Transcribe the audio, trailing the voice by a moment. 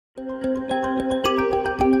Tonight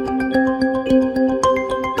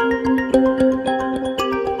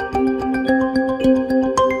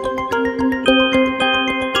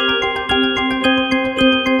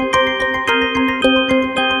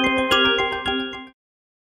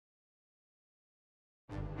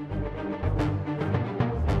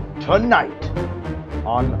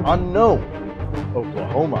on Unknown,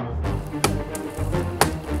 Oklahoma,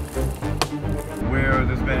 where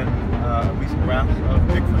there's been a recent rash of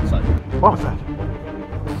Bigfoot sightings. What was that?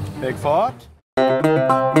 Bigfoot?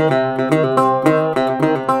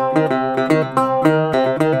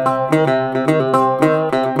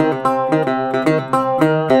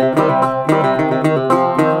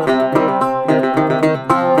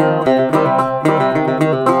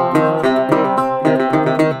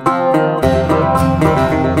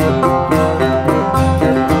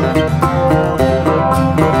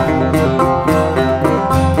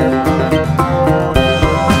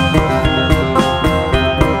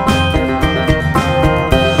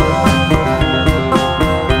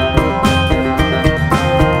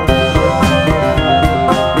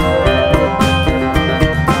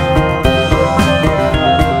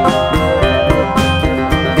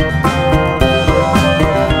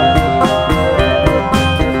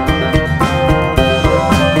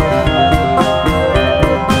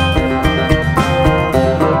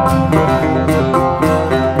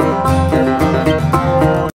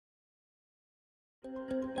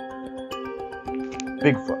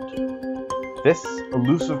 Bigfoot. This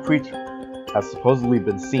elusive creature has supposedly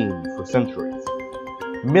been seen for centuries.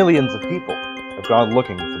 Millions of people have gone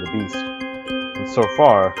looking for the beast, and so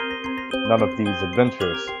far, none of these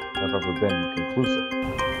adventures have ever been conclusive.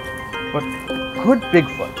 But could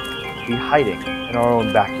Bigfoot be hiding in our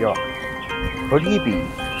own backyard? Could he be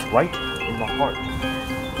right in the heart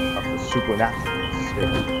of the supernatural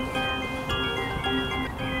state?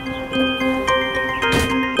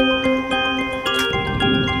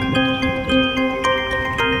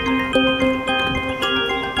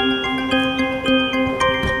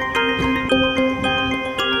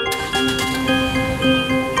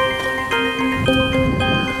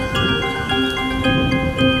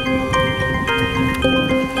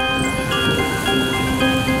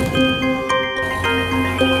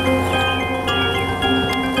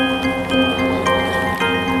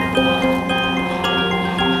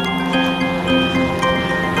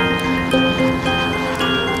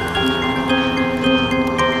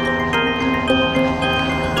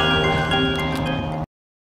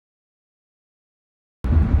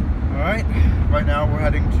 Right now we're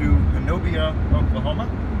heading to Oklahoma,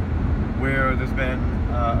 where there's been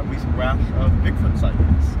a recent rash of Bigfoot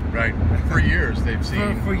sightings. Right. For years they've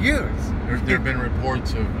seen. For years. There have been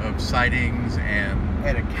reports of sightings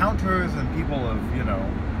and encounters, and people have, you know,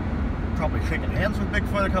 probably shaken hands with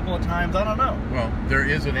Bigfoot a couple of times. I don't know. Well, there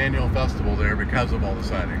is an annual festival there because of all the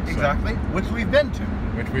sightings. Exactly. So. Which we've been to.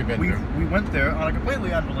 We went there on a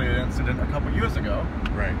completely unrelated incident a couple years ago.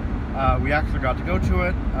 Right. We actually got to go to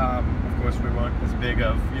it. Of course, we weren't as big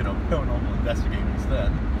of, you know, paranormal investigators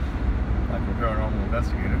then, like we're paranormal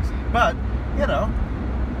investigators. But, you know,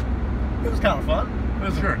 it was kind of fun.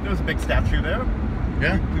 There was a big statue there.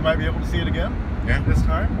 Yeah. We might be able to see it again. Yeah. This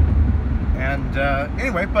time. And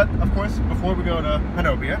anyway, but of course, before we go to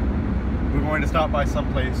Hanobia, we're going to stop by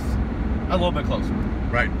someplace a little bit closer.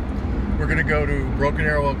 Right. We're going to go to Broken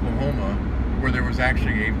Arrow, Oklahoma, where there was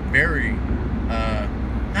actually a very,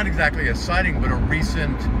 not exactly a sighting, but a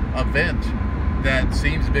recent event that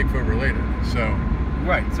seems Bigfoot related. So.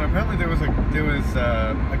 Right. So apparently there was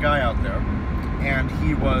a guy out there, and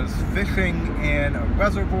he was fishing in a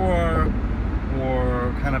reservoir,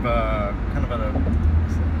 or kind of a I don't know,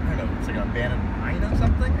 it's like an abandoned mine or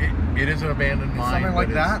something. It is an abandoned mine. Something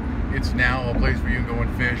like that. It's now a place where you can go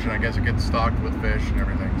and fish, and I guess it gets stocked with fish and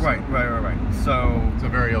everything. So. Right. So it's a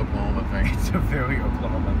very Oklahoma thing. It's a very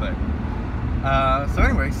Oklahoma thing. So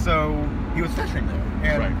anyway, so he was fishing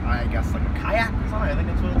there, and I guess like a kayak or something. I think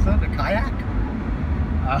that's what it said, a kayak,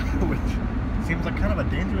 which seems like kind of a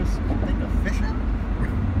dangerous thing to fish in,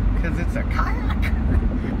 because it's a kayak.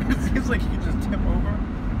 It seems like you could just tip over.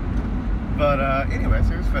 But anyway,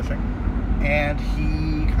 so he was fishing, and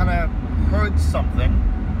he kind of heard something,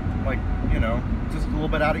 like, you know, just a little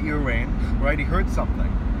bit out of ear range, right? He heard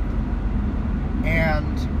something,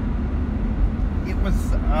 and it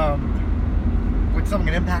was like something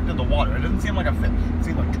had impacted the water. It didn't seem like a fish. It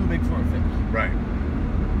seemed like too big for a fish. Right.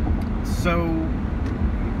 So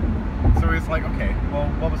he's like, okay, well,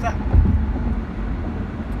 what was that?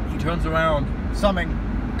 He turns around, something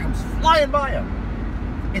comes flying by him.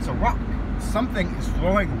 It's a rock. Something is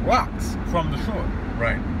throwing rocks from the shore.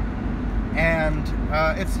 Right. And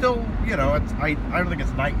it's still, you know, I don't think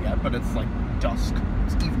it's night yet, but it's like dusk.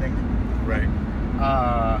 It's evening. Right.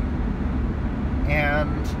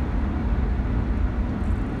 And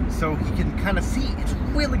so he can kind of see. It's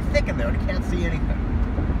really thick in there, and he can't see anything.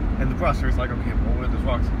 And the brush, so he's like, okay, well, where does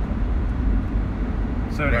rocks come from?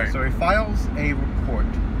 So, anyway, Right. so he files a report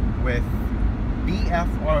with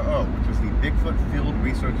BFRO, which is the Bigfoot Field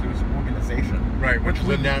Researchers Organization. Right, which is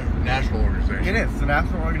a national organization. It is. It's a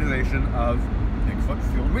national organization of Bigfoot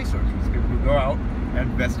field researchers, people who go out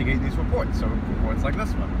and investigate these reports. So reports like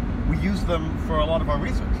this one. We use them for a lot of our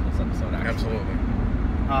research in this episode, actually. Absolutely.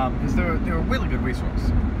 Because they're a really good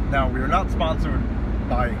resource. Now, we are not sponsored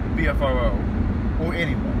by BFRO or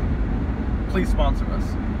anyone. Please sponsor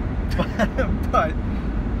us. But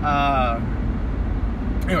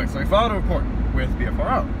anyway, so we filed a report with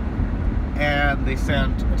BFRO. And they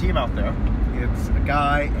sent a team out there. It's a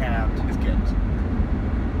guy and his kids.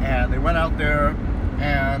 And they went out there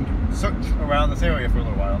and searched around this area for a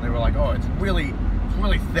little while. And they were like, oh, it's really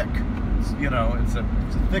thick. It's, you know, it's a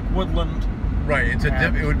thick woodland. Right.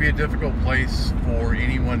 It would be a difficult place for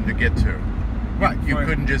anyone to get to. Right. You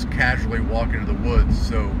couldn't just casually walk into the woods.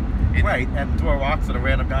 So. Right, and throw rocks at a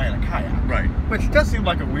random guy in a kayak. Right. Which does seem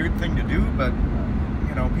like a weird thing to do, but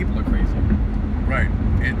you know, people are crazy. Right.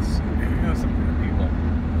 It's, you know, some weird people.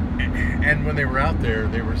 And when they were out there,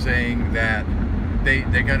 they were saying that they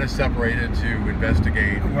kind of separated to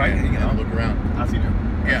investigate, right, and, you know, and look around. As you do.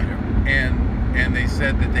 Yeah. And they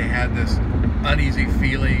said that they had this uneasy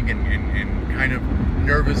feeling and kind of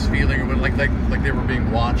nervous feeling, or like they were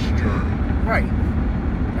being watched, or right.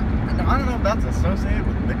 And I don't know if that's associated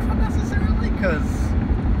with Bigfoot necessarily, because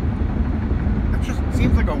it just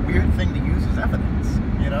seems like a weird thing to use as evidence,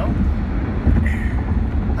 you know?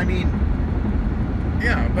 I mean,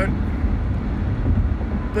 yeah, but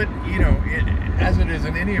you know, as it is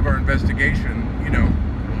in any of our investigation, you know,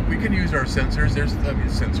 we can use our sensors. There's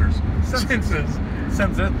sensors.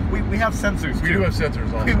 Senses. We have sensors too. We do have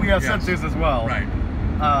sensors also. We have sensors as well. Right.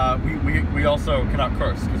 We also cannot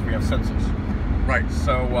curse because we have sensors. Right.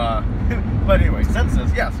 So, but anyway,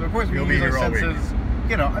 senses. Yeah. So of course we You'll use be our here all week. senses.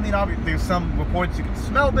 You know, I mean, obviously there's some reports you can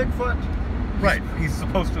smell Bigfoot. Right. He's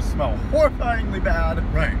supposed to smell horrifyingly bad.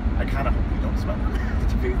 Right. I kind of hope you don't smell him,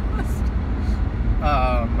 to be honest.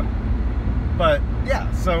 But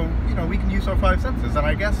yeah, so you know, we can use our 5 senses, and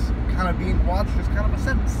I guess kind of being watched is kind of a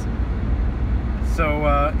sense. So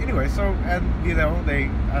anyway, and you know,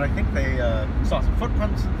 I think they saw some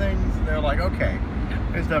footprints and things, and they're like, okay,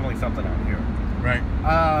 there's definitely something out here. Right.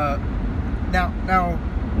 Now,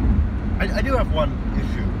 I do have one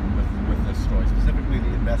issue with this story, specifically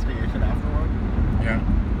the investigation afterward. Yeah.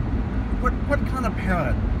 What kind of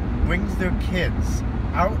parent brings their kids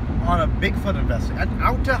out on a Bigfoot investigation,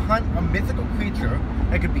 out to hunt a mythical creature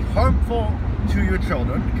that could be harmful to your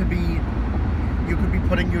children? It could be, you could be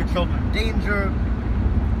putting your children in danger.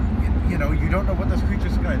 You know, you don't know what this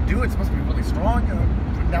creature's going to do. It's supposed to be really strong, you know,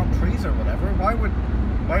 putting down trees or whatever. Why?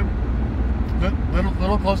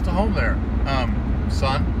 Little close to home there.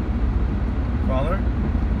 Son, Father,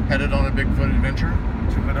 headed on a Bigfoot adventure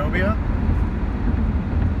to Zenobia.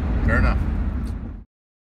 Fair enough.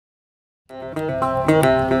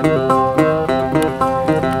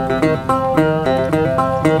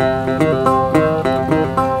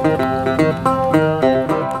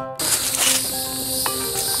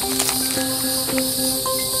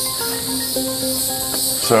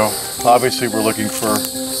 So obviously we're looking for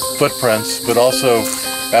footprints, but also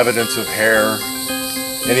evidence of hair,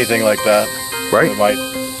 anything like that. Right. That might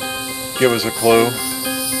give us a clue.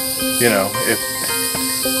 You know, if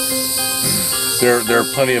there are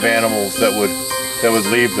plenty of animals that would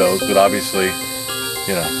leave those, but obviously,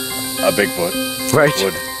 you know, a Bigfoot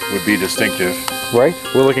would be distinctive. Right.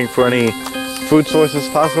 We're looking for any food sources,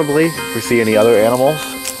 possibly. If we see any other animals.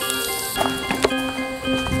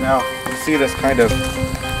 Now, you see this kind of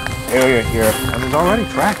area here, and there's already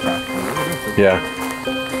tracks back here. Yeah.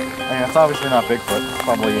 I mean, it's obviously not Bigfoot. It's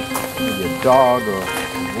probably maybe a dog or a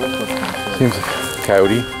wolf or something. Seems like a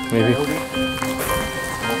coyote, maybe. Coyote?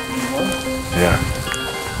 Yeah.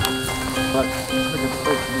 But I think it's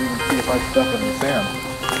safe to even see if I step in the sand.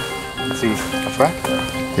 You can see a track there.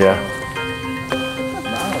 Yeah. It's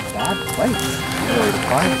not a bad place, really, to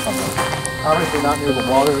find something. Obviously not near the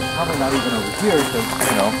water, probably not even over here, because,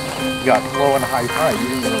 you know, you got low and high tide.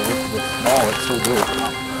 Even though it looks a bit small, it's so good up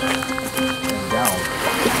and down.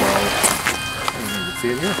 So, you can see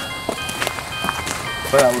it here.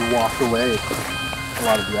 But that would wash away a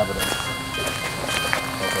lot of the evidence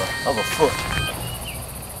of a foot.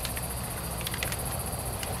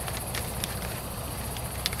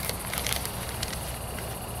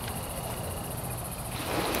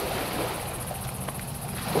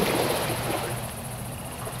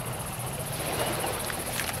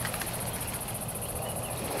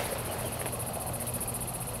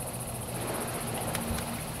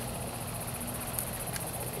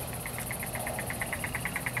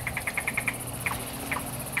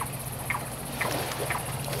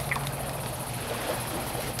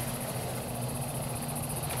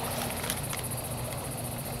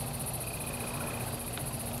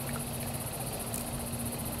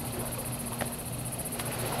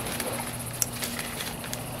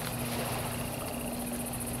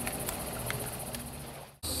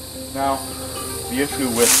 Now, the issue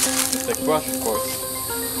with the thick brush, of course,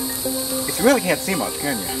 is you really can't see much,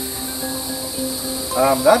 can you?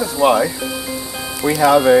 That is why we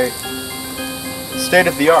have a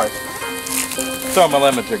state-of-the-art thermal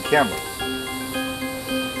imaging camera.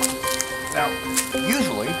 Now,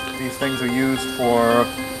 usually these things are used for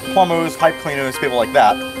plumbers, pipe cleaners, people like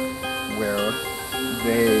that, where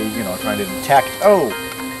they, are trying to detect, oh,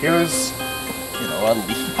 here's, a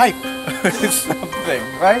leaky pipe or something,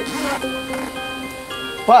 right?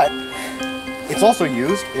 But it's also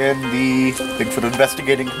used in the Bigfoot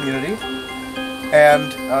investigating community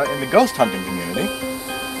and in the ghost hunting community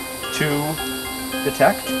to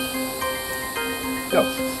detect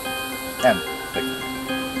ghosts and Bigfoot.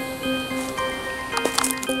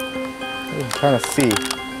 You can kind of see.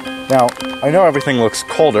 Now, I know everything looks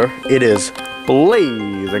colder. It is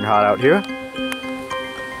blazing hot out here.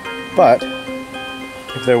 But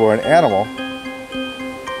if there were an animal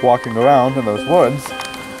walking around in those woods,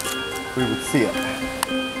 we would see it.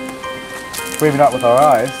 Maybe not with our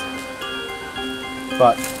eyes,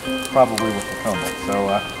 but probably with the thermal.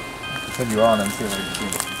 So continue on and see if we can see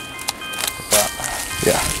it.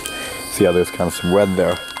 Yeah. See how there's kind of some red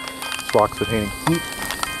there. This rock's retaining heat.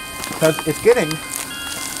 Because it's getting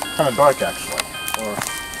kind of dark, actually. Or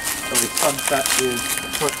at least sunset is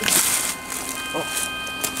approaching. Oh.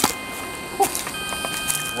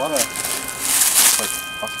 What a, like,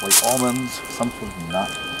 possibly almonds, some sort of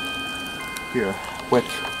nut here, which,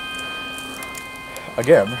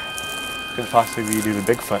 again, could possibly be due to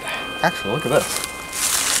Bigfoot. Actually, look at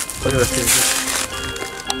this. Look at this here.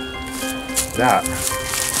 That.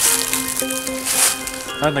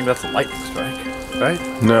 I don't think that's a lightning strike, right?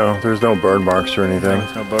 No, there's no burn marks or anything. No,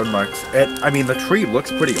 there's no burn marks. I mean, the tree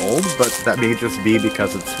looks pretty old, but that may just be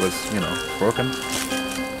because it was, broken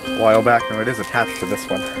a while back. No, it is attached to this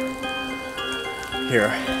one.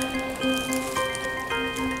 Here.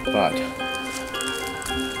 But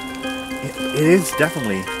it is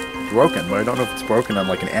definitely broken, but I don't know if it's broken in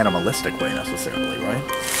like an animalistic way necessarily, right?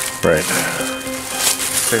 Right.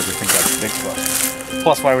 Say we think that's Bigfoot.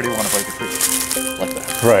 Plus, why would he want to break a tree like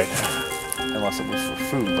that? Right. Unless it was for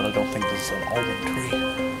food, but I don't think this is an almond tree.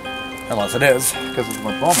 Unless it is, because there's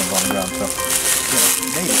more almonds on the ground, so,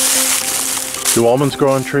 maybe. Do almonds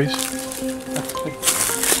grow on trees?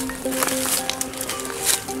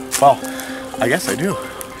 Well, I guess I do.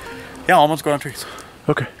 Yeah, almonds grow on trees.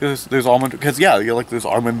 Okay. There's almond, because there's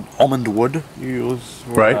almond wood you use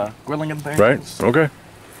for grilling and things. Right, okay.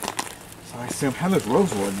 So I assume, and there's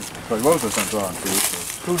rosewood, but roses don't grow on trees, so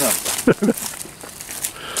who knows?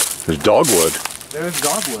 There's dogwood. There's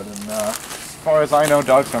dogwood, and as far as I know,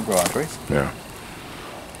 dogs don't grow on trees. Yeah.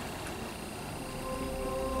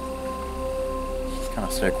 Just kind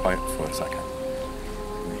of stay quiet for a second.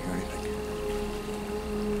 Can you hear anything?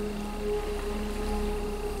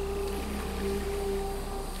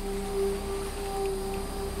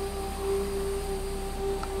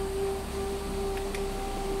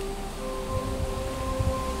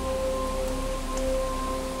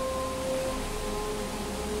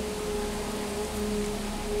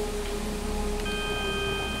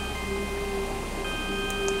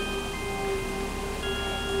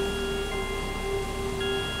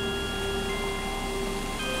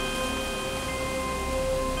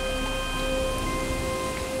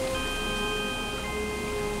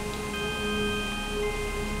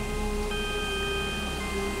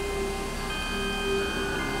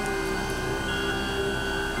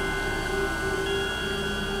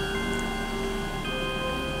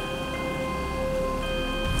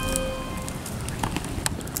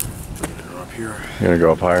 Here. You gonna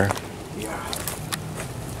go up higher? Yeah.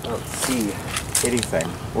 I don't see anything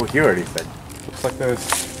or hear anything. Looks like there's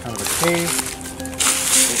kind of a cave.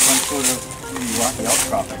 There's some sort of rocky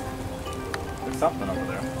outcropping. There's something over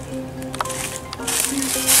there.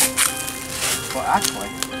 Well,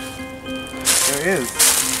 actually, there is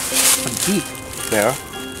some heat there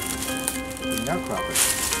in the outcropping.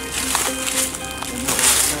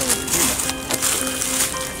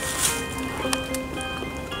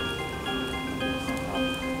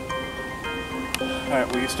 Alright,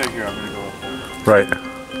 well you stay here, I'm gonna go up there. Right. Know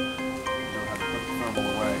how to put the thermal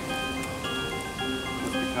away.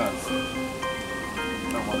 Just because I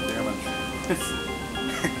don't want to damage this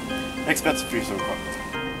expensive piece of equipment.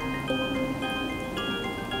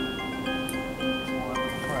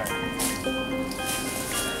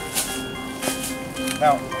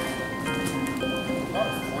 Now, a lot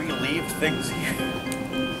of free-leaved things here.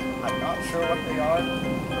 I'm not sure what they are.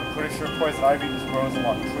 I'm pretty sure poison ivy just grows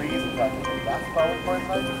along trees. In fact, I think that's probably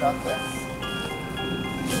poison ivy, not this.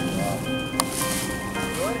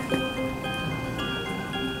 Good.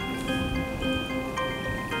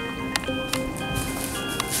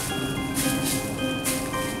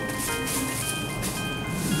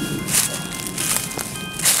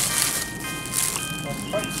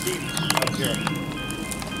 steep up here.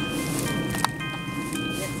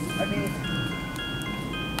 I mean,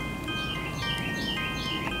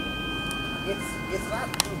 it's not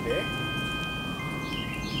too big,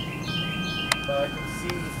 but I can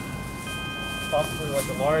see possibly like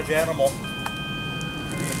a large animal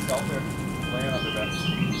getting shelter laying under that.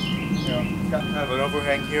 You know, it's got kind of an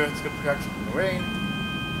overhang here. It's good protection from the rain.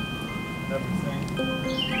 Everything.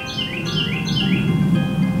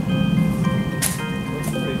 Looks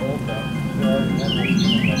pretty old though.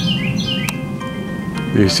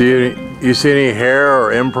 You see any hair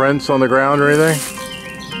or imprints on the ground or anything?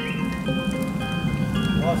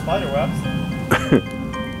 Well, spider webs.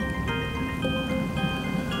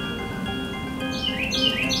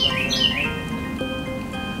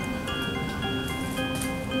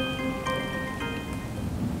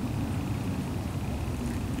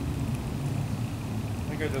 I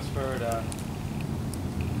think I just heard,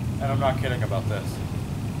 and I'm not kidding about this.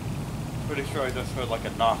 Pretty sure I just heard like a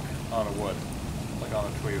knock on a wood, like on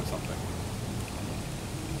a tree or something.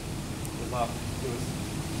 It was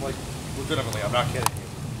like, legitimately, I'm not kidding you.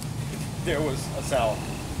 There was a sound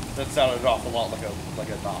that sounded an awful lot like a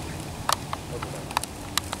knock over there.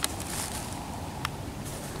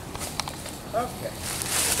 Okay.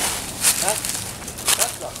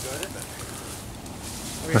 That's not good, is it?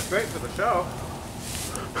 I mean, it's great for the show.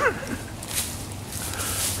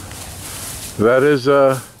 That is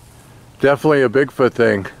definitely a Bigfoot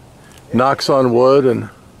thing. Knocks on wood and...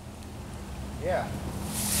 Yeah.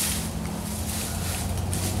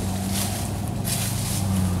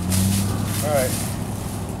 All right.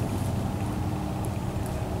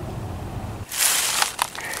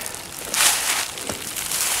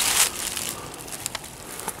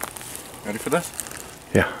 Ready for this?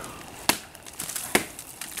 Yeah.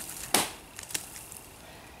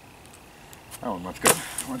 That one looks good.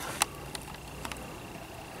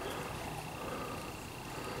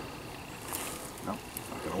 Nope,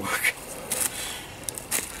 not gonna work.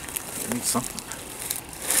 I need something.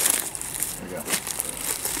 There we go.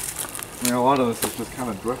 I mean, a lot of this is just kind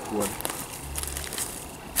of driftwood.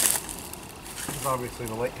 Obviously,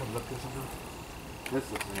 the light comes up here sometimes.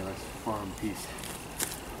 This looks like a nice farm piece.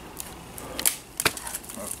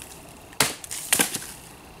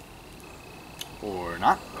 Or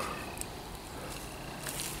not.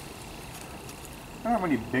 I don't know how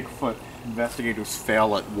many Bigfoot investigators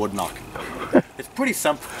fail at wood knocking. It's pretty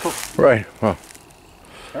simple. Right. Well,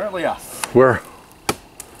 Apparently us. where?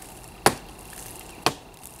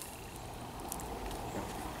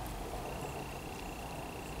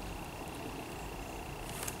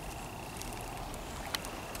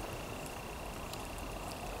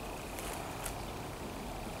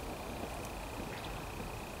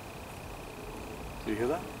 Do you hear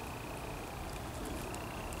that?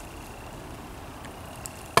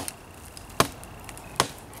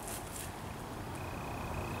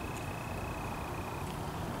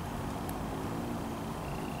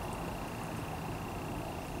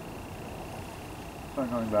 Start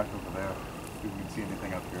going back over there. See if we can see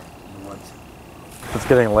anything up here in the woods. It's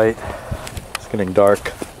getting late. It's getting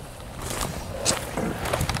dark.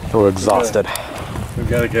 We're exhausted. We've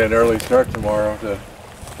got to get an early start tomorrow to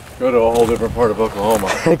go to a whole different part of Oklahoma.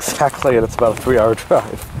 Exactly, and it's about a 3-hour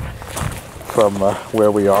drive from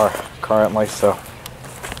where we are currently, so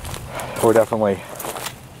we're definitely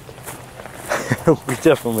we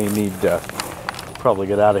definitely need to probably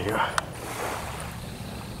get out of here.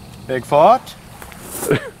 Bigfoot?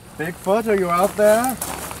 Bigfoot, are you out there?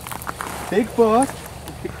 Bigfoot?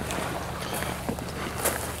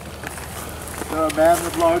 A man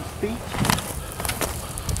with large feet?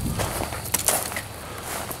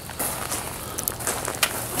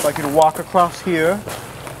 If I could walk across here,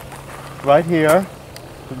 right here,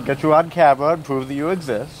 and get you on camera and prove that you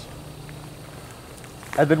exist,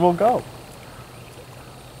 and then we'll go.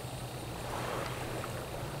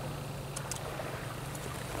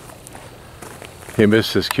 He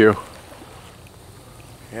missed his cue.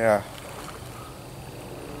 Yeah.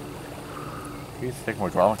 He needs to take more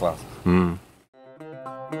drama classes. Hmm.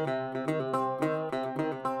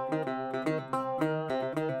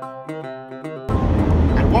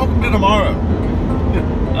 And welcome to tomorrow.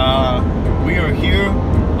 We are here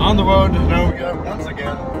on the road to Noga once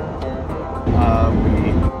again.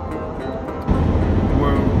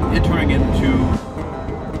 We're entering into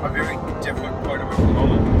a very different part of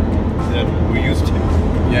Oklahoma than we're used to.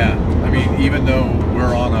 Yeah, I mean, even though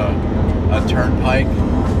we're on a turnpike,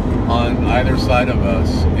 on either side of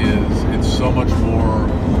us it's so much more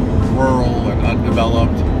rural and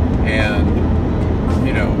undeveloped, and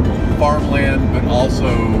you know, farmland, but also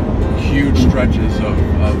huge stretches of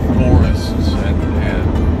forests and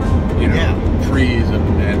you know, trees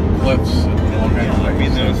and cliffs and all kinds of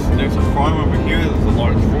things. I mean, there's a farm over here. There's a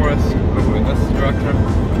large forest over in this direction.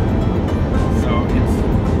 So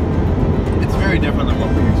it's very different than what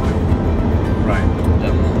we're used to. Right.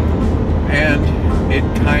 Definitely. And it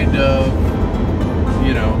kind of,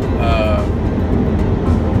 you know,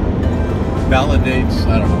 validates,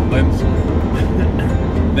 I don't know, lends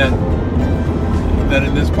that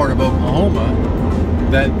in this part of Oklahoma,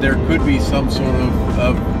 that there could be some sort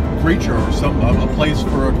of creature or a place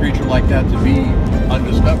for a creature like that to be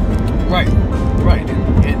undiscovered. Right.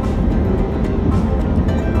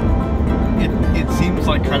 It seems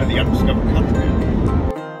like kind of the undiscovered country.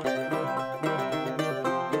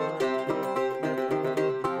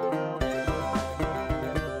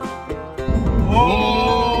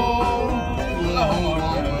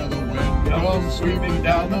 Sweeping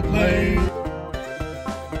down the plain.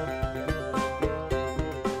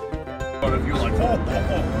 But if you're like,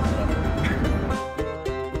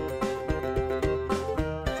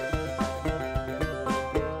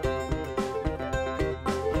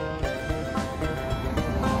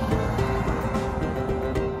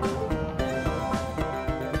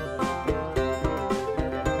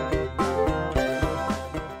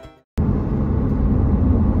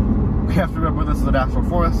 we have to remember this is a national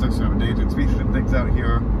forest. There's some endangered species and things out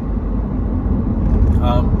here.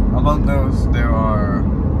 Among those, there are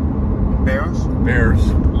bears,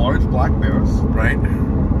 large black bears. Right.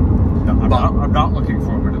 No, I'm not looking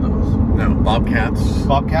forward to those. No, bobcats,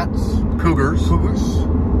 cougars, or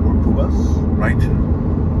pumas. right.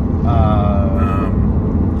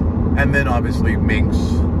 And then obviously minks.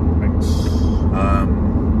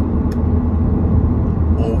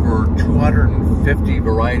 Over 250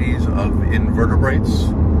 varieties of invertebrates,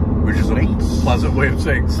 which is a pleasant way of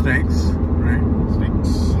saying snakes, right?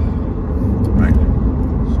 Snakes. Right.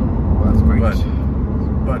 So that's great.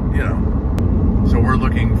 But you know, so we're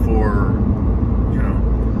looking for, you know,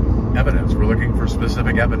 evidence. We're looking for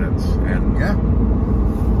specific evidence, and yeah,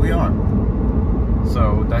 we are.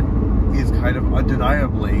 So that is kind of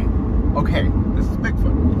undeniably okay. This is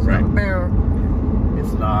Bigfoot. It's not a bear.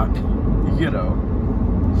 It's not, you know.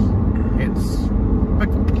 It's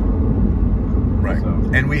Bigfoot. Right. So.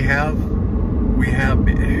 And we have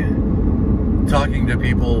talking to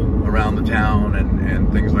people around the town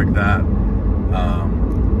and things like that.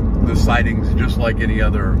 The sightings, just like any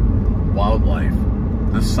other wildlife,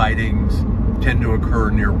 the sightings tend to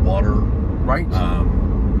occur near water. Right.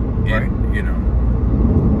 You know,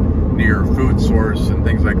 near food source and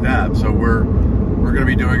things like that. So we're going to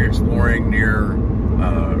be doing exploring near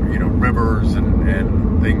you know, rivers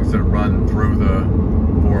and things that run through the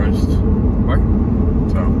forest. Right.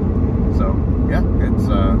 So yeah,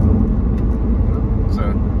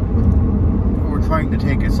 we're trying to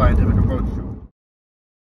take a scientific approach to it.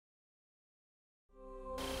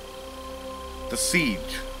 The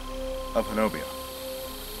siege of Zenobia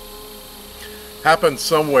Happened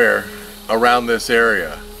somewhere around this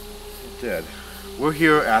area. It did. We're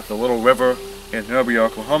here at the little river in Zenobia,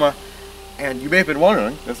 Oklahoma, and you may have been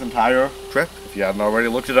wondering this entire trip, if you hadn't already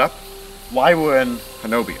looked it up, why we're in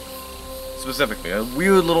Zenobia. Specifically, a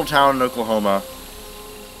weird little town in Oklahoma.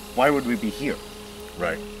 Why would we be here?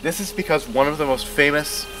 Right. This is because one of the most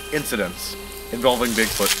famous incidents involving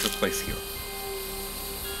Bigfoot took place here.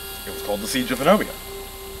 It was called the Siege of Zenobia.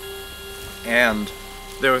 And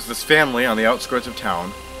there was this family on the outskirts of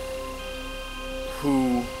town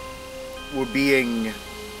who were being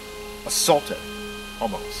assaulted,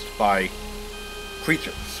 almost, by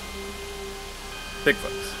creatures.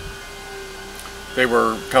 Bigfoots. They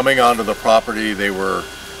were coming onto the property. They were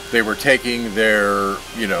taking their,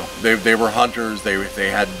 you know, they were hunters. They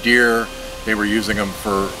had deer. They were using them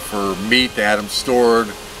for meat. They had them stored,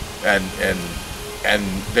 and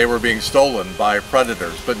they were being stolen by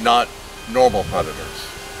predators, but not normal predators.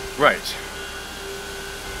 Right.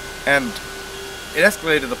 And it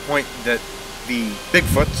escalated to the point that the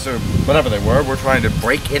Bigfoots, or whatever they were trying to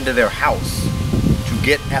break into their house to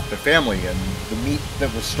get at the family and the meat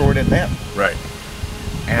that was stored in them. Right.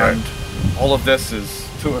 And all of this is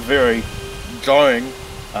to a very jarring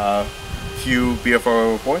few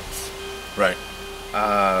BFO reports. Right.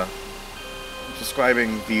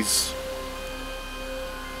 Describing these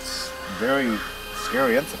very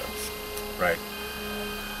scary incidents. Right.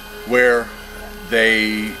 Where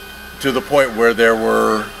they, to the point where there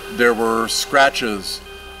were scratches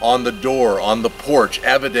on the door, on the porch,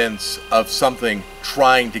 evidence of something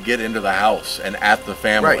trying to get into the house and at the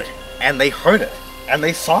family. Right. And they heard it. And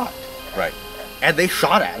they saw it. Right. And they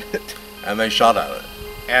shot at it. And they shot at it.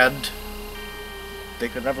 And they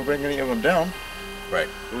could never bring any of them down. Right.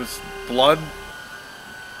 It was blood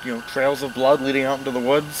you know, trails of blood leading out into the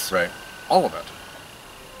woods. Right. All of it.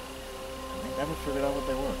 And they never figured out what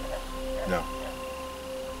they were. No.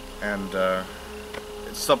 And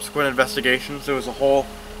in subsequent investigations, there was a whole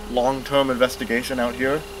long-term investigation out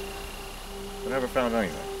here. They never found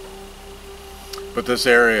anything. But this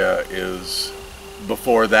area is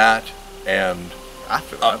before that and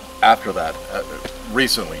After that.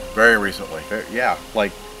 Recently, very recently. Yeah,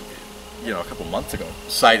 like, you know, a couple months ago.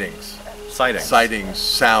 Sightings,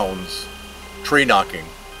 sounds, tree knocking.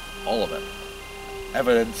 All of it.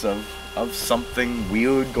 Evidence of something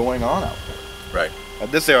weird going on out there. Right.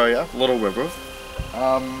 This area, Little River,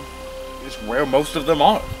 is where most of them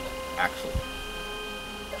are, actually.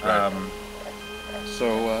 Right. So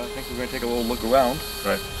I think we're going to take a little look around.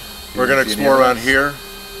 Right. We're going to explore around here.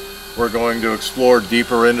 We're going to explore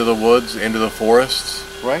deeper into the woods, into the forests.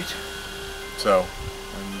 Right. So.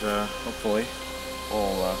 And hopefully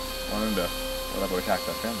we'll run into whatever attacked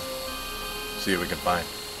that family. See what we can find.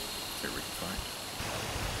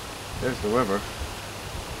 There's the river.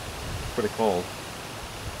 Pretty cold.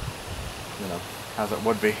 You know, as it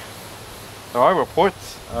would be. There are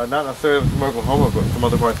reports, not necessarily from Oklahoma, but from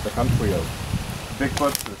other parts of the country of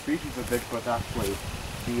Bigfoot, the species of Bigfoot actually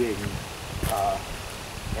being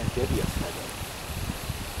amphibious, I guess.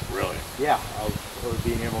 Really? Yeah, of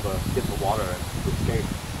being able to get the water and escape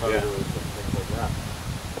predators and things like that.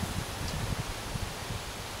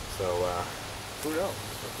 So, who knows?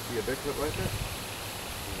 That could be a Bigfoot right there.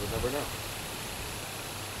 You would never know.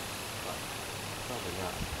 But, probably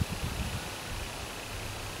not.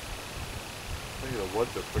 I think the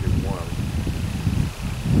woods are pretty warm.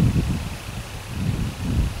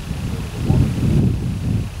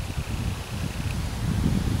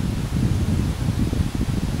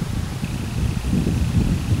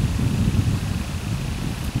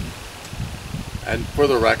 And for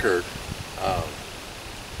the record,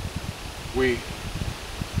 we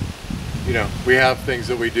have things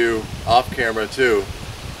that we do off camera too,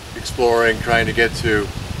 exploring, trying to get to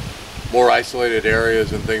more isolated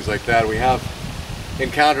areas and things like that. We have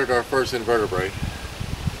encountered our first invertebrate.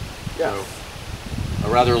 Yes. So,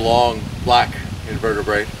 a rather long black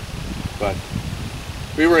invertebrate, but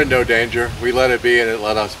we were in no danger. We let it be and it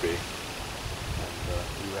let us be. And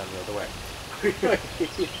we ran the other way.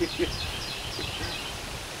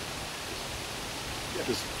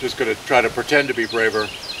 Just going to try to pretend to be braver.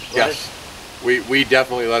 Right. Yes, we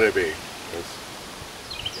definitely let it be. I've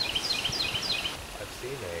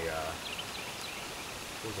seen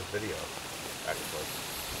there's a video, actually,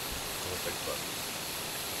 of a Bigfoot.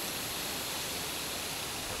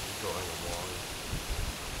 Going along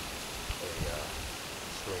a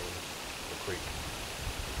stream, the creek,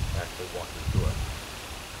 actually walking through it.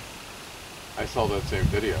 I saw that same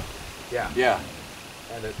video. Yeah. Yeah.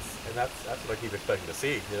 And that's what I keep expecting to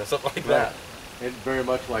see, you know, something like Right. that. And very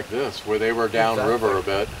much like this, where they were downriver a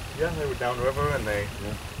bit. Yeah, they were downriver and they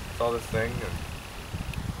saw this thing and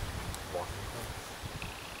walked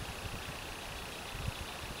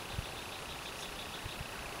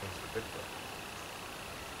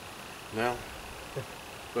No.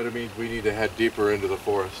 But it means we need to head deeper into the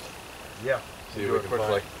forest. Yeah. See what we can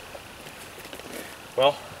find.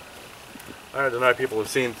 Well, I don't deny people have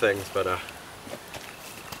seen things, but I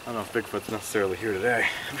don't know if Bigfoot's necessarily here today.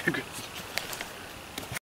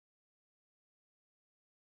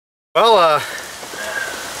 Well,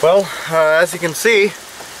 as you can see,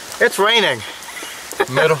 it's raining.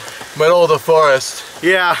 Middle of the forest.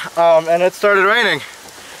 Yeah, and it started raining.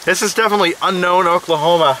 This is definitely unknown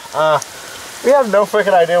Oklahoma. We have no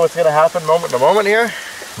freaking idea what's gonna happen moment to moment here.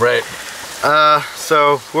 Right.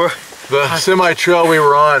 So the semi-trail we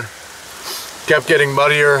were on kept getting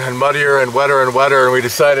muddier and muddier and wetter, and we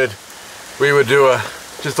decided we would do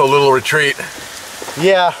just a little retreat.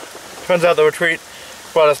 Yeah, turns out the retreat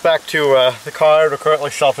brought us back to the car. We're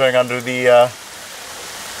currently sheltering under the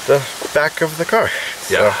back of the car.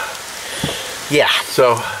 Yeah. So, yeah.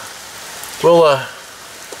 So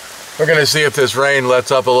we're gonna see if this rain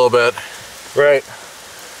lets up a little bit. Right.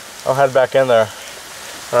 I'll head back in there.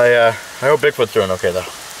 I hope Bigfoot's doing okay though.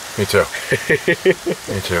 Me too.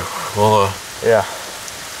 Me too. Well, yeah.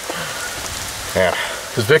 Yeah.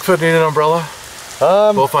 Does Bigfoot need an umbrella?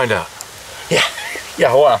 We'll find out. Yeah.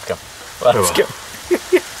 Yeah, we'll ask him. We'll ask him.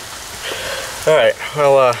 All right.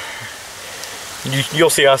 Well, you'll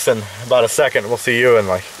see us in about a second. We'll see you in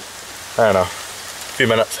like, I don't know, a few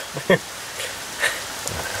minutes.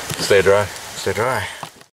 Stay dry. Stay dry.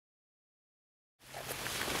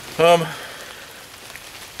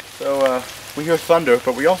 So we hear thunder,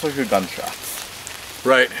 but we also hear gunshots.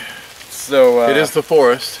 Right. So it is the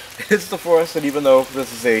forest. It's the forest, and even though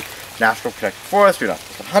this is a national protected forest, you're not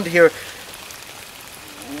supposed to hunt here.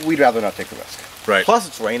 We'd rather not take the risk. Right. Plus,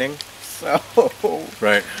 it's raining, so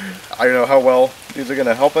Right. I don't know how well these are going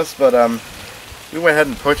to help us, but we went ahead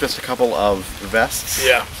and purchased a couple of vests.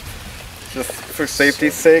 Yeah. Just for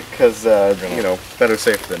safety's sake, because you know, better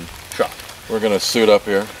safe than shot. We're gonna suit up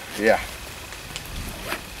here. Yeah.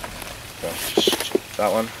 So,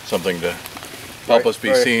 that one. Something to help us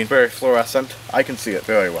be seen. Very fluorescent. I can see it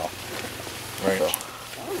very well. Right. So,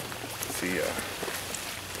 let's see what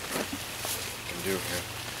we can do here.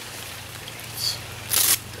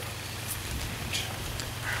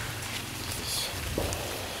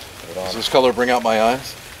 Does this color bring out my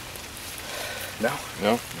eyes? No.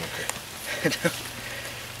 No? Okay.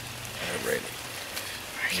 Alright.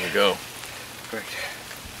 Here we go. Great.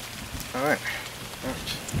 Alright.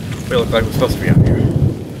 We look like we're supposed to be out here.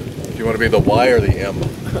 Do you want to be the Y or the M?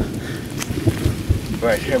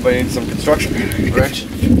 Right, everybody needs some construction. Right.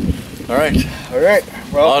 Alright. Alright,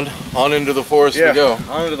 well. On into the forest we go.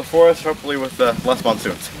 On into the forest, hopefully with less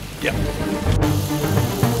monsoons. Yeah.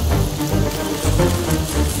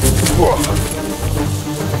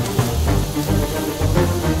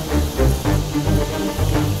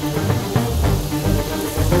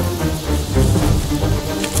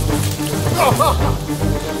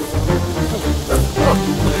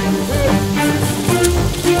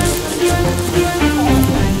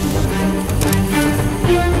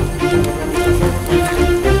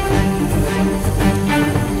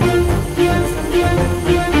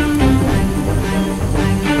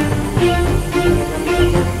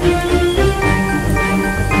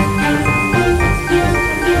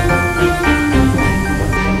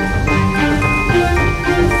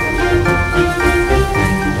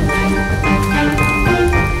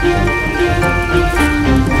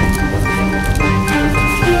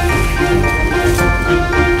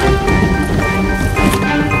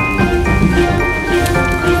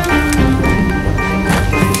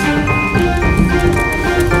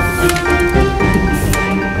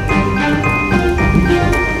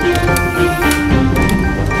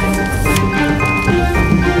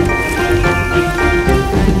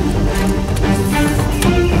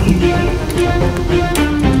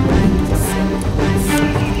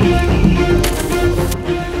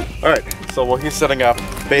 So while he's setting up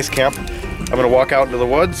base camp, I'm gonna walk out into the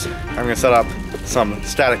woods. I'm gonna set up some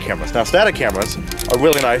static cameras. Now, static cameras are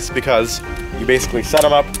really nice because you basically set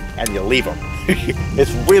them up and you leave them.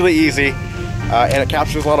 It's really easy, and it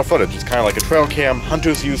captures a lot of footage. It's kind of like a trail cam.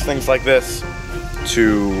 Hunters use things like this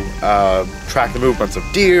to track the movements of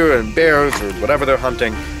deer and bears or whatever they're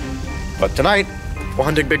hunting. But tonight, we're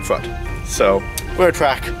hunting Bigfoot. So we're gonna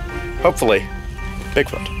track, hopefully,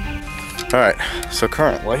 Bigfoot. All right, so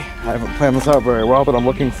currently, I haven't planned this out very well, but I'm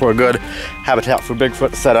looking for a good habitat for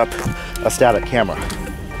Bigfoot to set up a static camera.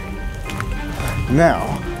 Now,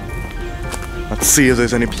 let's see if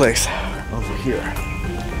there's any place over here.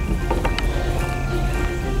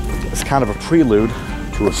 It's kind of a prelude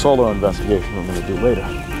to a solo investigation I'm gonna do later.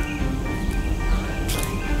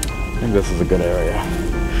 I think this is a good area.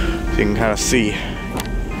 So you can kind of see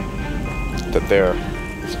that there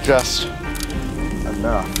is just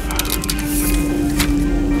enough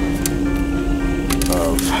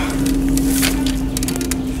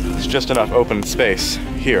it's just enough open space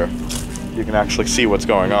here. You can actually see what's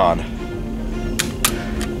going on.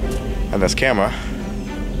 And this camera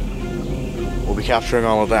will be capturing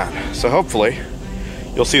all of that. So hopefully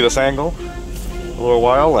you'll see this angle a little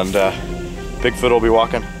while and Bigfoot will be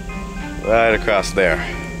walking right across there.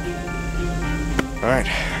 Alright,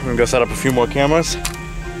 I'm gonna go set up a few more cameras.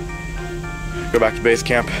 Go back to base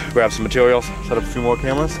camp, grab some materials, set up a few more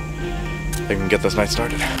cameras. I can get this night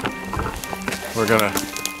started.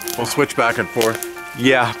 We'll switch back and forth.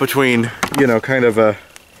 Yeah, between, you know, kind of a,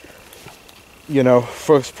 you know,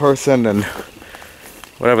 first person and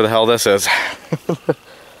whatever the hell this is.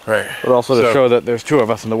 Right. But also to show that there's two of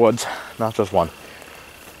us in the woods, not just one.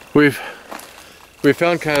 We've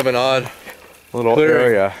found kind of an odd little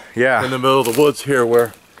area. Yeah. In the middle of the woods here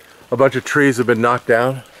where a bunch of trees have been knocked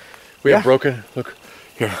down. We have broken, look,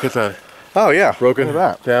 here, get that. Oh yeah, broken look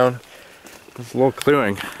at that. Down. There's a little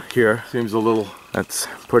clearing here. Seems a little that's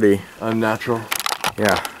pretty unnatural.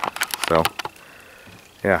 Yeah. So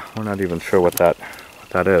yeah, we're not even sure what that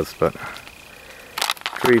is, but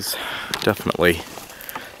trees definitely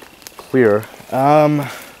clear.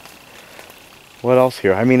 What else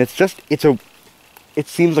here? I mean, it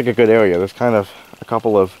seems like a good area. There's kind of a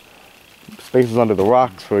couple of spaces under the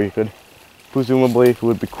rocks where you could, presumably, it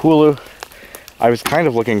would be cooler. I was kind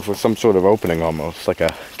of looking for some sort of opening almost, like a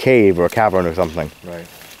cave or a cavern or something. Right.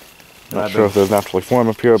 Not sure if there's naturally form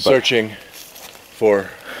up here, but searching for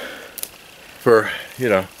you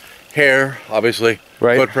know, hair, obviously,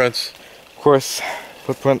 right. footprints. Of course,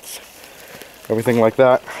 footprints, everything like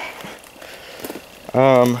that.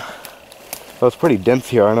 So it's pretty dense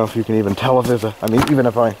here. I don't know if you can even tell if there's a, I mean, even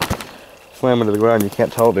if I slam into the ground, you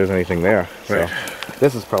can't tell if there's anything there. Right. So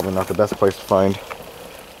this is probably not the best place to find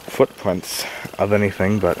footprints of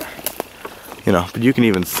anything, but, you know, but you can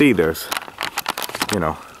even see there's, you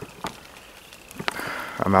know,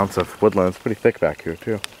 amounts of woodland. It's pretty thick back here,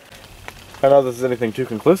 too. I don't know if this is anything too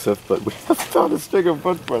conclusive, but we have found a string of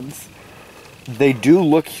footprints. They do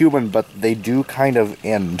look human, but they do kind of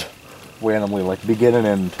end randomly, like begin and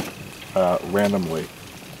end randomly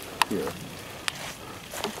here.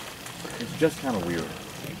 It's just kind of weird.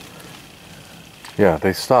 Yeah,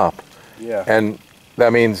 they stop. Yeah. And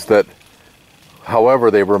that means that however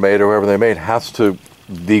they were made or whoever they made has to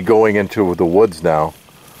be going into the woods now.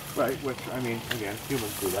 Right, which, I mean, again,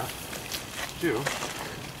 humans do that, too.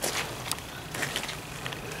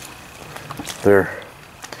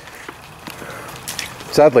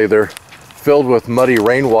 Sadly, they're filled with muddy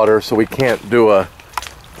rainwater, so we can't do a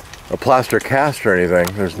plaster cast or anything.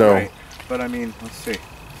 There's no... Right. But, I mean, let's see.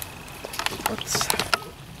 Let's...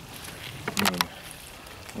 I mean,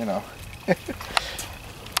 you know.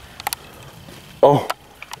 Oh,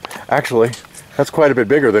 actually, that's quite a bit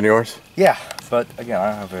bigger than yours. Yeah, but, again,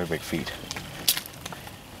 I don't have very big feet.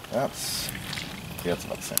 That's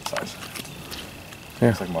about the same size. Yeah.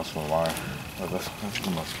 Looks like most of them are. Well, this is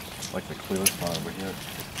the most, like the clearest one over here.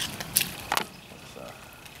 It's,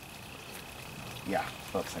 yeah,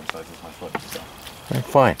 about the same size as my foot, so.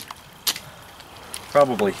 Fine.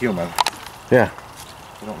 Probably human. Yeah.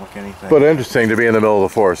 They don't look anything. But interesting to be in the middle of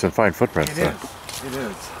the forest and find footprints. It is. It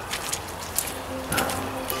is.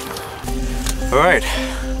 Alright.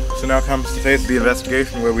 So now comes the phase of the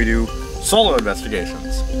investigation where we do solo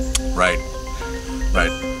investigations. Right.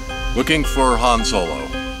 Right. Looking for Han Solo.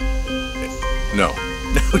 No.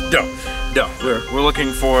 No. We're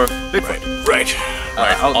looking for Bigfoot. Right.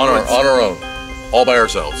 Right. On our own. All by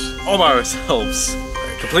ourselves. All by ourselves.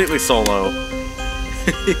 Right. Completely solo.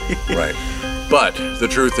 Right. But the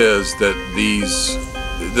truth is that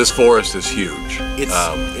this forest is huge.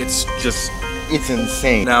 It's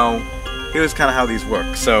insane. Now, here's kind of how these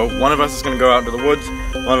work. So one of us is going to go out into the woods.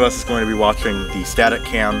 One of us is going to be watching the static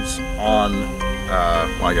cams on,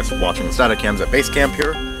 well, I guess watching the static cams at base camp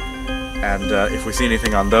here. And if we see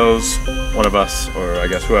anything on those, one of us, or I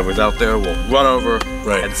guess whoever's out there, will run over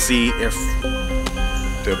and see if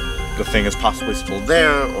the thing is possibly still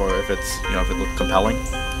there, or if it's, you know, if it looks compelling.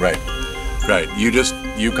 Right. Right.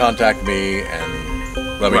 You contact me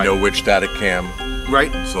and let me know which static cam.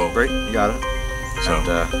 Right. So. Great. You got it. So.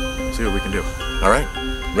 And see what we can do. All right.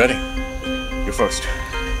 Ready. You're first.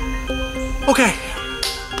 Okay.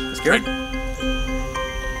 That's good. Right.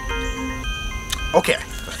 Okay.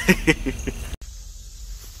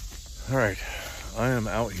 All right. I am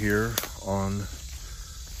out here on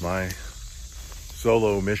my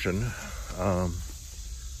solo mission,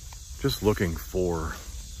 just looking for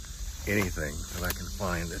anything that I can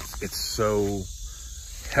find. It's so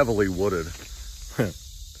heavily wooded.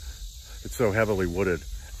 It's so heavily wooded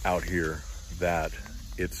out here that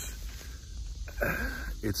it's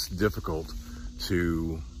difficult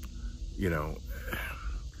to, you know,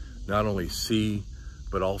 not only see,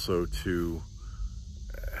 but also to...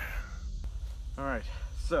 All right,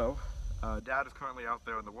 so Dad is currently out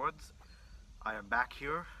there in the woods. I am back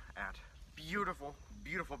here at beautiful,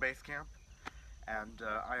 beautiful base camp, and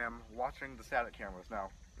I am watching the static cameras.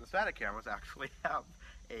 Now, the static cameras actually have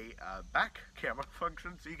a back camera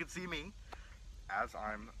function, so you can see me as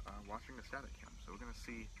I'm watching the static cam. So we're gonna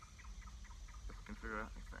see if we can figure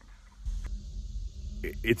out anything.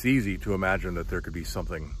 It's easy to imagine that there could be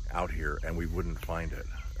something out here and we wouldn't find it.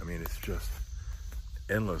 I mean, it's just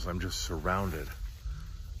endless. I'm just surrounded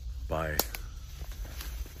by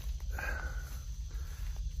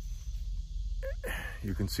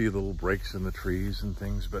you can see the little breaks in the trees and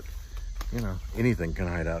things, but you know, anything can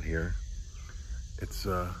hide out here. It's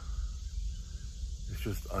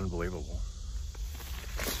just unbelievable.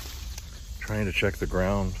 Trying to check the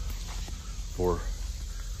ground for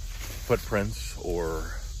footprints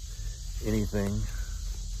or anything.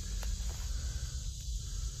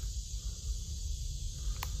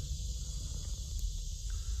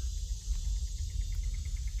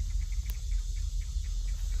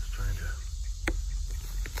 Just trying to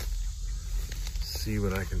see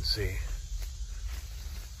what I can see.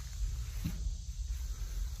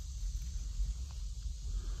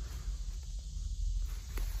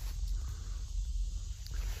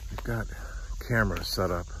 We've got cameras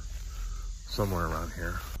set up somewhere around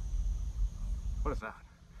here. What is that?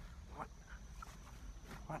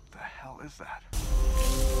 What the hell is that?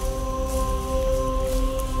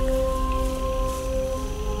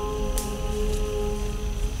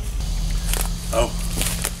 Oh,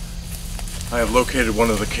 I have located one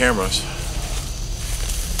of the cameras.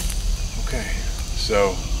 Okay,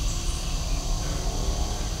 so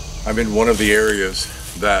I'm in one of the areas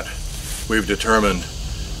that we've determined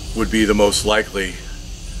would be the most likely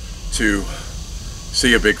to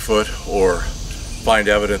see a Bigfoot or find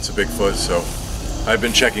evidence of Bigfoot. So I've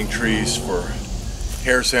been checking trees for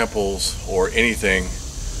hair samples or anything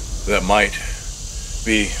that might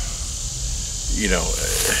be, you know,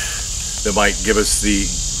 that might give us the,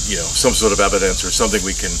 you know, some sort of evidence or something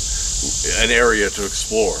we can, an area to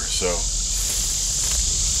explore. So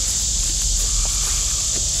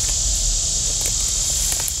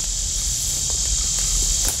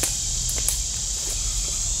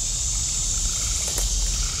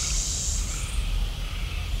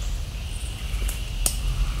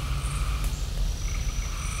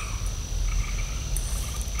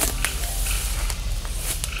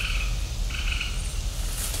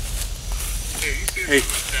hey,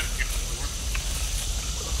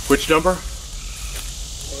 which number?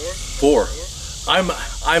 4. I'm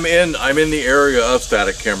in the area of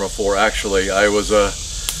static camera 4. Actually, I was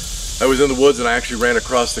in the woods and I actually ran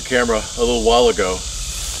across the camera a little while ago.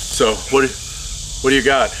 So what do you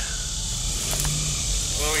got?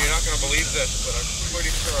 Well, you're not gonna believe this, but I'm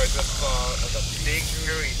pretty sure I just saw like a big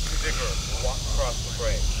hairy sticker walk across the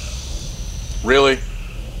frame. Really?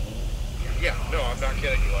 Yeah, no, I'm not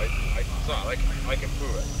kidding you. I saw it. I can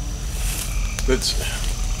prove it. That's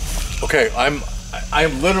okay. I'm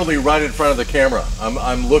literally right in front of the camera.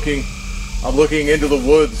 I'm looking into the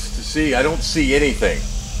woods to see. I don't see anything.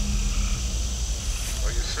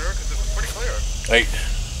 Are you sure? Because it was pretty clear.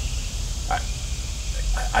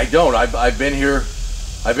 I don't. I've been here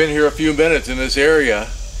a few minutes in this area,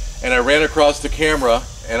 and I ran across the camera,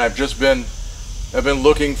 and I've been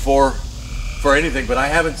looking for anything, but I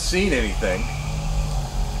haven't seen anything.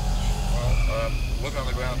 Well, look on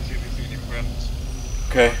the ground and see if you see any prints.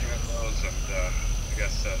 Okay. Those and, I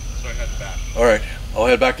guess, so head back. All right. I'll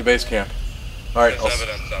head back to base camp. All right. There's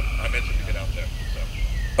evidence. I'm itching to get out there. So.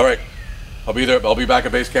 All right. I'll be there. I'll be back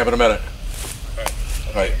at base camp in a minute. All right.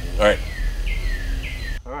 All right. All right.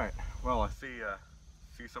 All right. Well, I see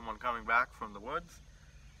someone coming back from the woods.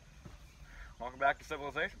 Welcome back to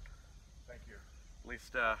civilization. Thank you. At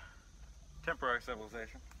least temporary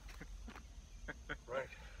civilization. Right.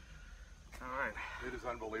 All right. It is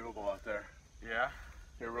unbelievable out there. Yeah.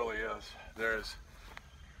 It really is. There's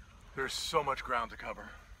so much ground to cover.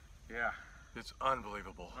 Yeah. It's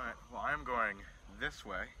unbelievable. All right. Well, I'm going this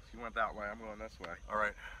way. If you went that way, I'm going this way. All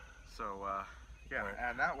right. So, yeah. Right.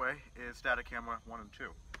 And that way is static camera 1 and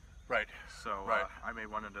 2. Right. So, Right. I may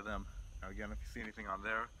run into them. Now, again, if you see anything on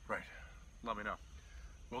there, Right. let me know.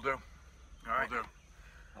 Will do. All right. Will do.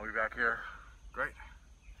 I'll be back here. Great.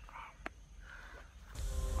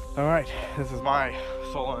 All right, this is my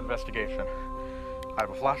solo investigation. I have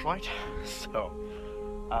a flashlight, so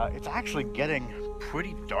it's actually getting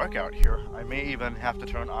pretty dark out here. I may even have to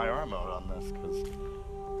turn IR mode on this because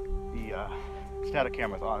the static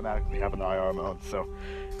cameras automatically have an IR mode. So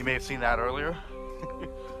you may have seen that earlier. It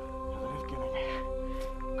is getting,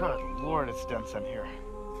 good Lord, it's dense in here. I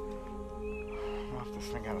wonder if this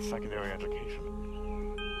thing had a secondary education.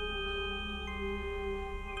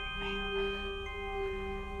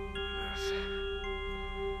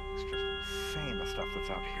 It's just insane, the stuff that's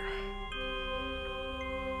out here.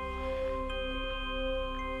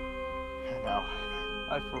 And now,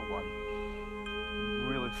 I for one, am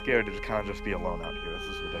really scared to kind of just be alone out here. This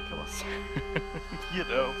is ridiculous. You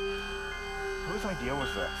know, whose idea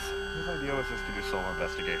was this? Whose idea was this to do solo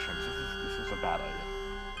investigations? This is a bad idea.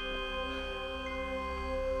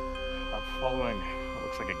 I'm following what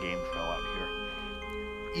looks like a game trail out here.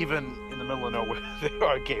 Even in the middle of nowhere, there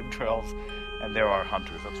are game trails and there are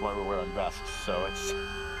hunters. That's why we're wearing vests. So it's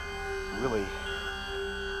really, you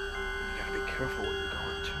gotta be careful where you're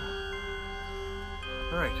going to.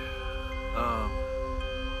 All right.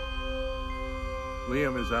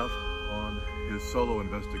 Liam is out on his solo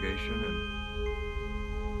investigation, and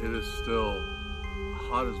it is still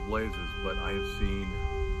hot as blazes, but I have seen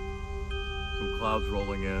some clouds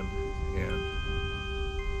rolling in and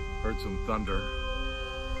heard some thunder.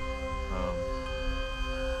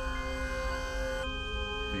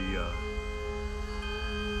 The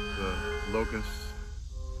locusts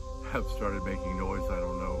have started making noise. I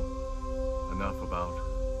don't know enough about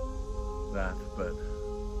that, but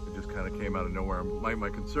it just kind of came out of nowhere. My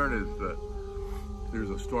concern is that there's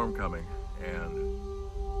a storm coming,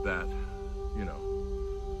 and that, you know,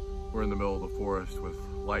 we're in the middle of the forest with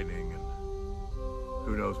lightning and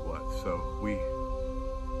who knows what. So we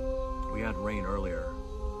had rain earlier.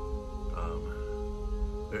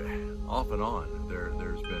 Off and on,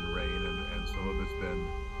 there's been rain, and some of it's been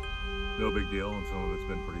no big deal, and some of it's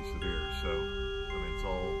been pretty severe. So, I mean, it's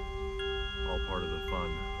all part of the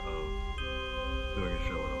fun of doing a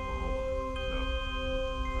show in Oklahoma. So,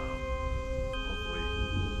 hopefully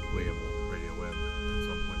Liam will radio in at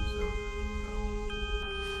some point soon.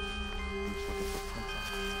 I'm just looking for prints on it.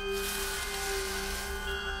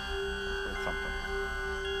 There's something.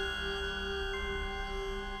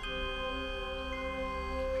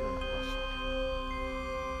 Keep hearing the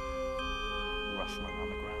rustling on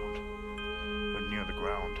the ground, or near the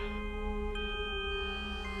ground.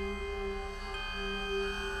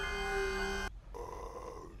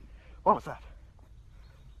 What was that?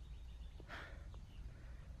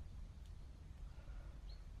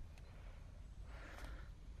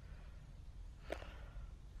 I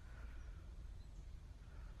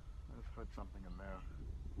just heard something in there.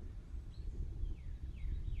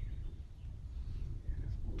 It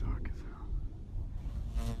is dark as hell.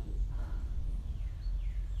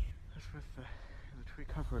 Just with the tree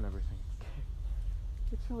cover and everything.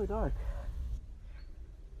 It's really dark.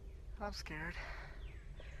 I'm scared.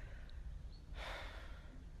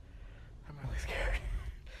 I'm really scared.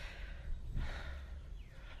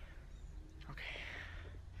 Okay.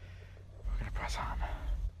 We're gonna press on.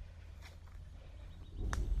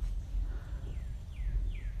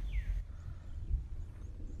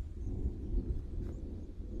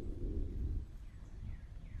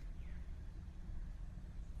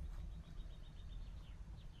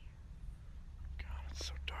 God, it's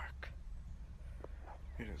so dark.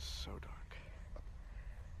 It is so dark.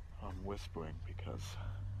 I'm whispering because I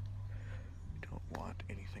don't want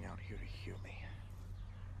anything out here to hear me.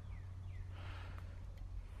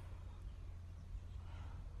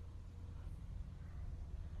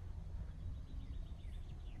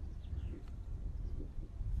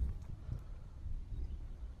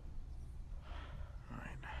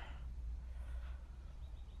 Alright.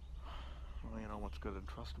 Well, you know what's good and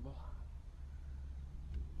trustable?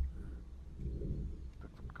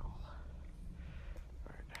 Bigfoot call.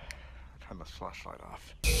 Alright. Turn this flashlight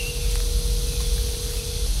off.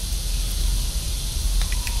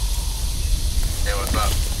 Hey, what's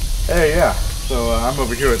up? Hey, yeah. So I'm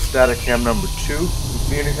over here at static cam number 2. You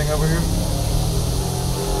see anything over here?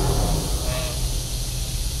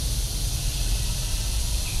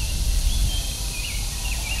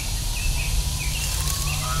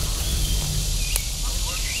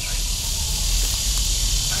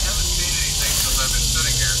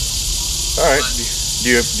 All right. Do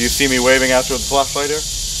you see me waving out with the flashlight here?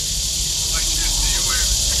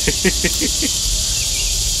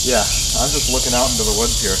 Yeah, I'm just looking out into the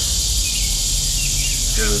woods here.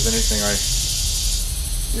 If there's anything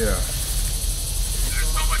yeah. There's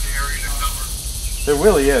so much area to cover. There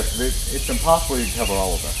really is. It's impossible to cover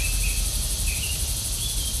all of it.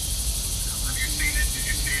 Have you seen it? Did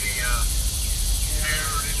you see any hair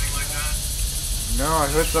or anything like that? No, I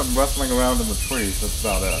heard something rustling around in the trees. That's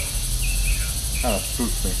about it. Kind of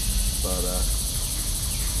spooked me, but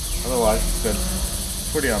otherwise it's been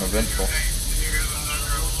pretty uneventful. Hey, did you hear the thunder?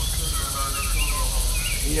 I was concerned about another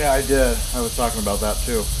storm. Yeah, I did. I was talking about that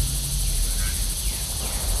too.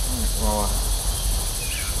 Well,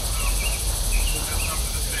 That's something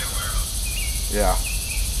to stay aware of. yeah.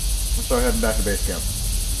 Let's start heading back to base camp.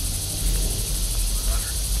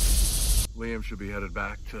 Liam should be headed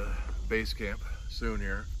back to base camp soon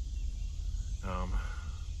here.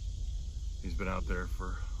 He's been out there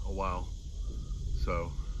for a while,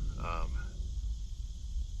 so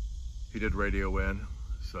he did radio in,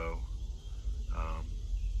 so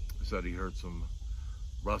said he heard some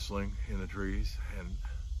rustling in the trees, and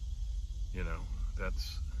you know,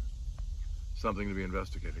 that's something to be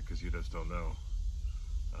investigated because you just don't know.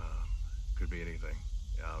 Could be anything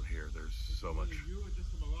out here. There's so much.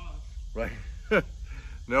 Right.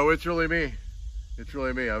 No, it's really me. It's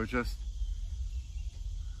really me. I was just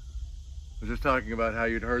talking about how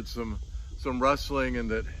you'd heard some rustling and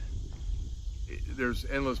that there's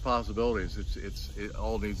endless possibilities. It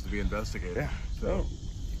all needs to be investigated. Yeah. So,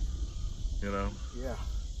 you know. Yeah.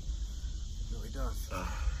 It really does.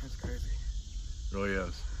 That's crazy. Really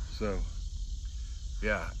is. So,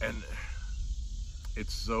 yeah, and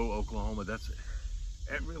it's so Oklahoma. It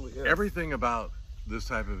really is. Everything about this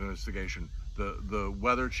type of investigation. The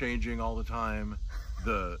weather changing all the time.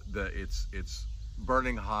 It's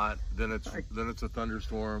burning hot. Then it's a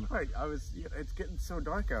thunderstorm. Right. It's getting so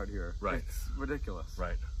dark out here. Right. It's ridiculous.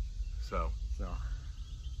 Right. So So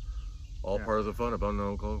all yeah. part of the fun of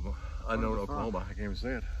unknown Oklahoma. Unknown the fun. Oklahoma. I can't even say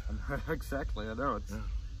it. Exactly, I know it's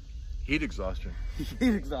Heat exhaustion.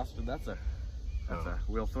 heat exhaustion. That's a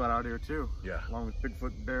real threat out here too. Yeah. Along with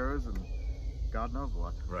Bigfoot and bears and God knows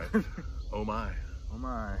what. Right. Oh my. Oh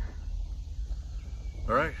my.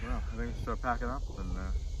 All right. Well, I think we should start packing up and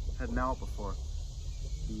heading out before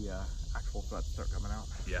the actual threats start coming out.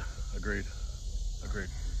 Yeah. Agreed. Agreed.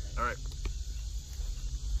 All right.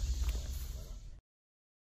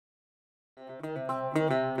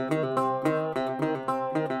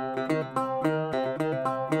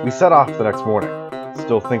 We set off the next morning,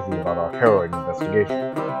 still thinking about our harrowing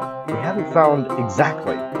investigation. We hadn't found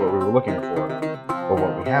exactly what we were looking for, but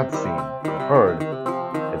what we had seen and heard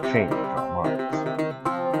had changed our minds.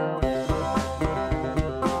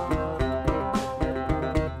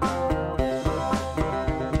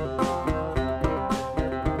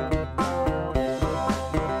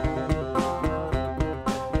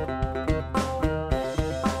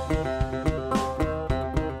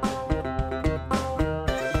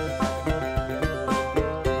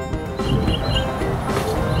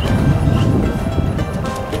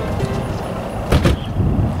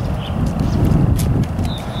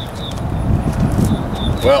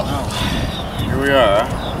 Well, Here we are.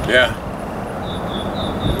 yeah.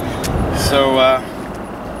 So,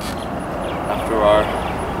 after our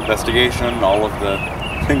investigation, all of the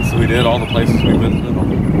things that we did, all the places we visited, all,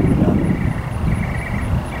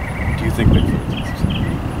 do you think Bigfoot exists?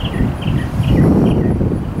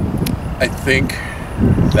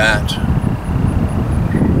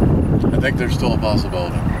 I think there's still a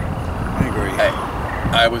possibility. I agree.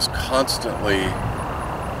 I was constantly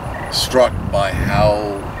struck by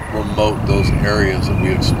how remote those areas that we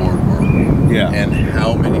explored were. Yeah. And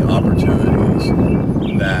how many opportunities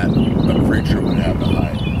that a creature would have to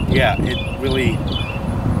hide. Yeah, it really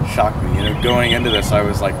shocked me. You know, going into this, I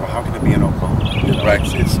was like, well, how can it be in Oklahoma? You know, Right.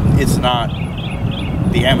 It's not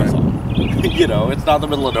the Amazon. You know, it's not the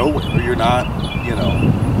middle of nowhere. You're not, you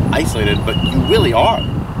know, isolated, but you really are.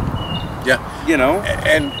 Yeah. You know?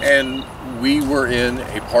 And we were in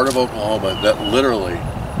a part of Oklahoma that literally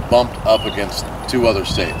bumped up against 2 other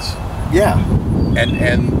states. Yeah.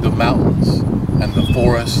 And the mountains and the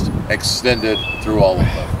forest extended through all of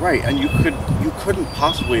them. Right, and you couldn't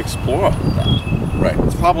possibly explore all of that. Right.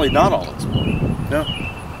 It's probably not all explored. No.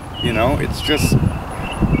 You know, it's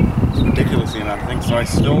ridiculous the amount of things. So I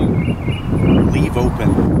still leave open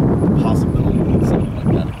the possibility that something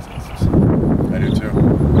like that exists. I do too.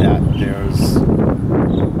 That there's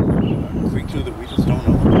a creature that we just don't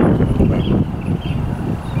know about.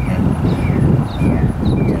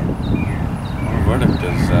 Our verdict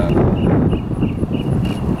is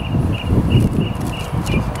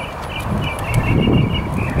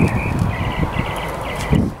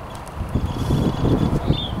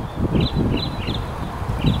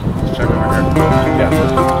Check over here.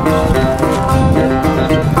 yeah.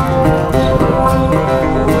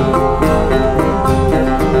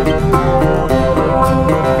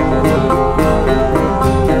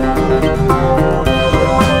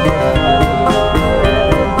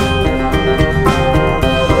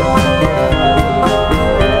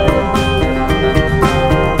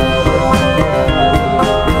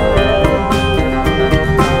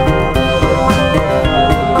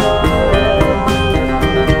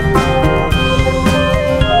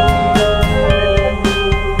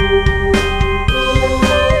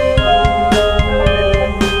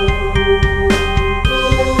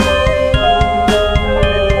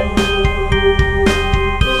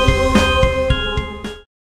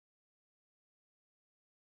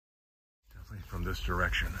 From this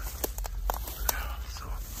direction.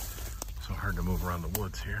 So hard to move around the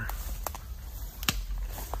woods here.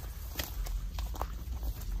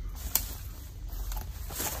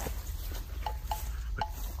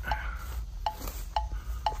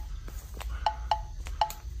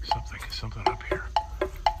 Something up here.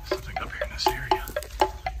 Something up here in this area.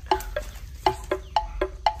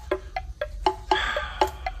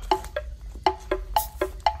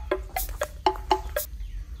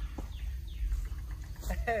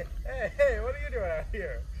 Hey, what are you doing out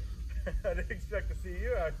here? I didn't expect to see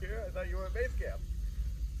you out here. I thought you were at base camp.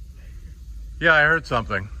 Yeah, I heard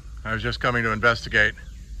something. I was just coming to investigate.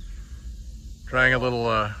 Trying a little,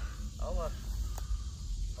 I'll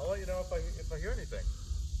let you know if I hear anything.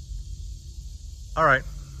 all right.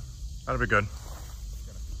 That'll be good.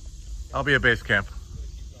 I'll be at base camp.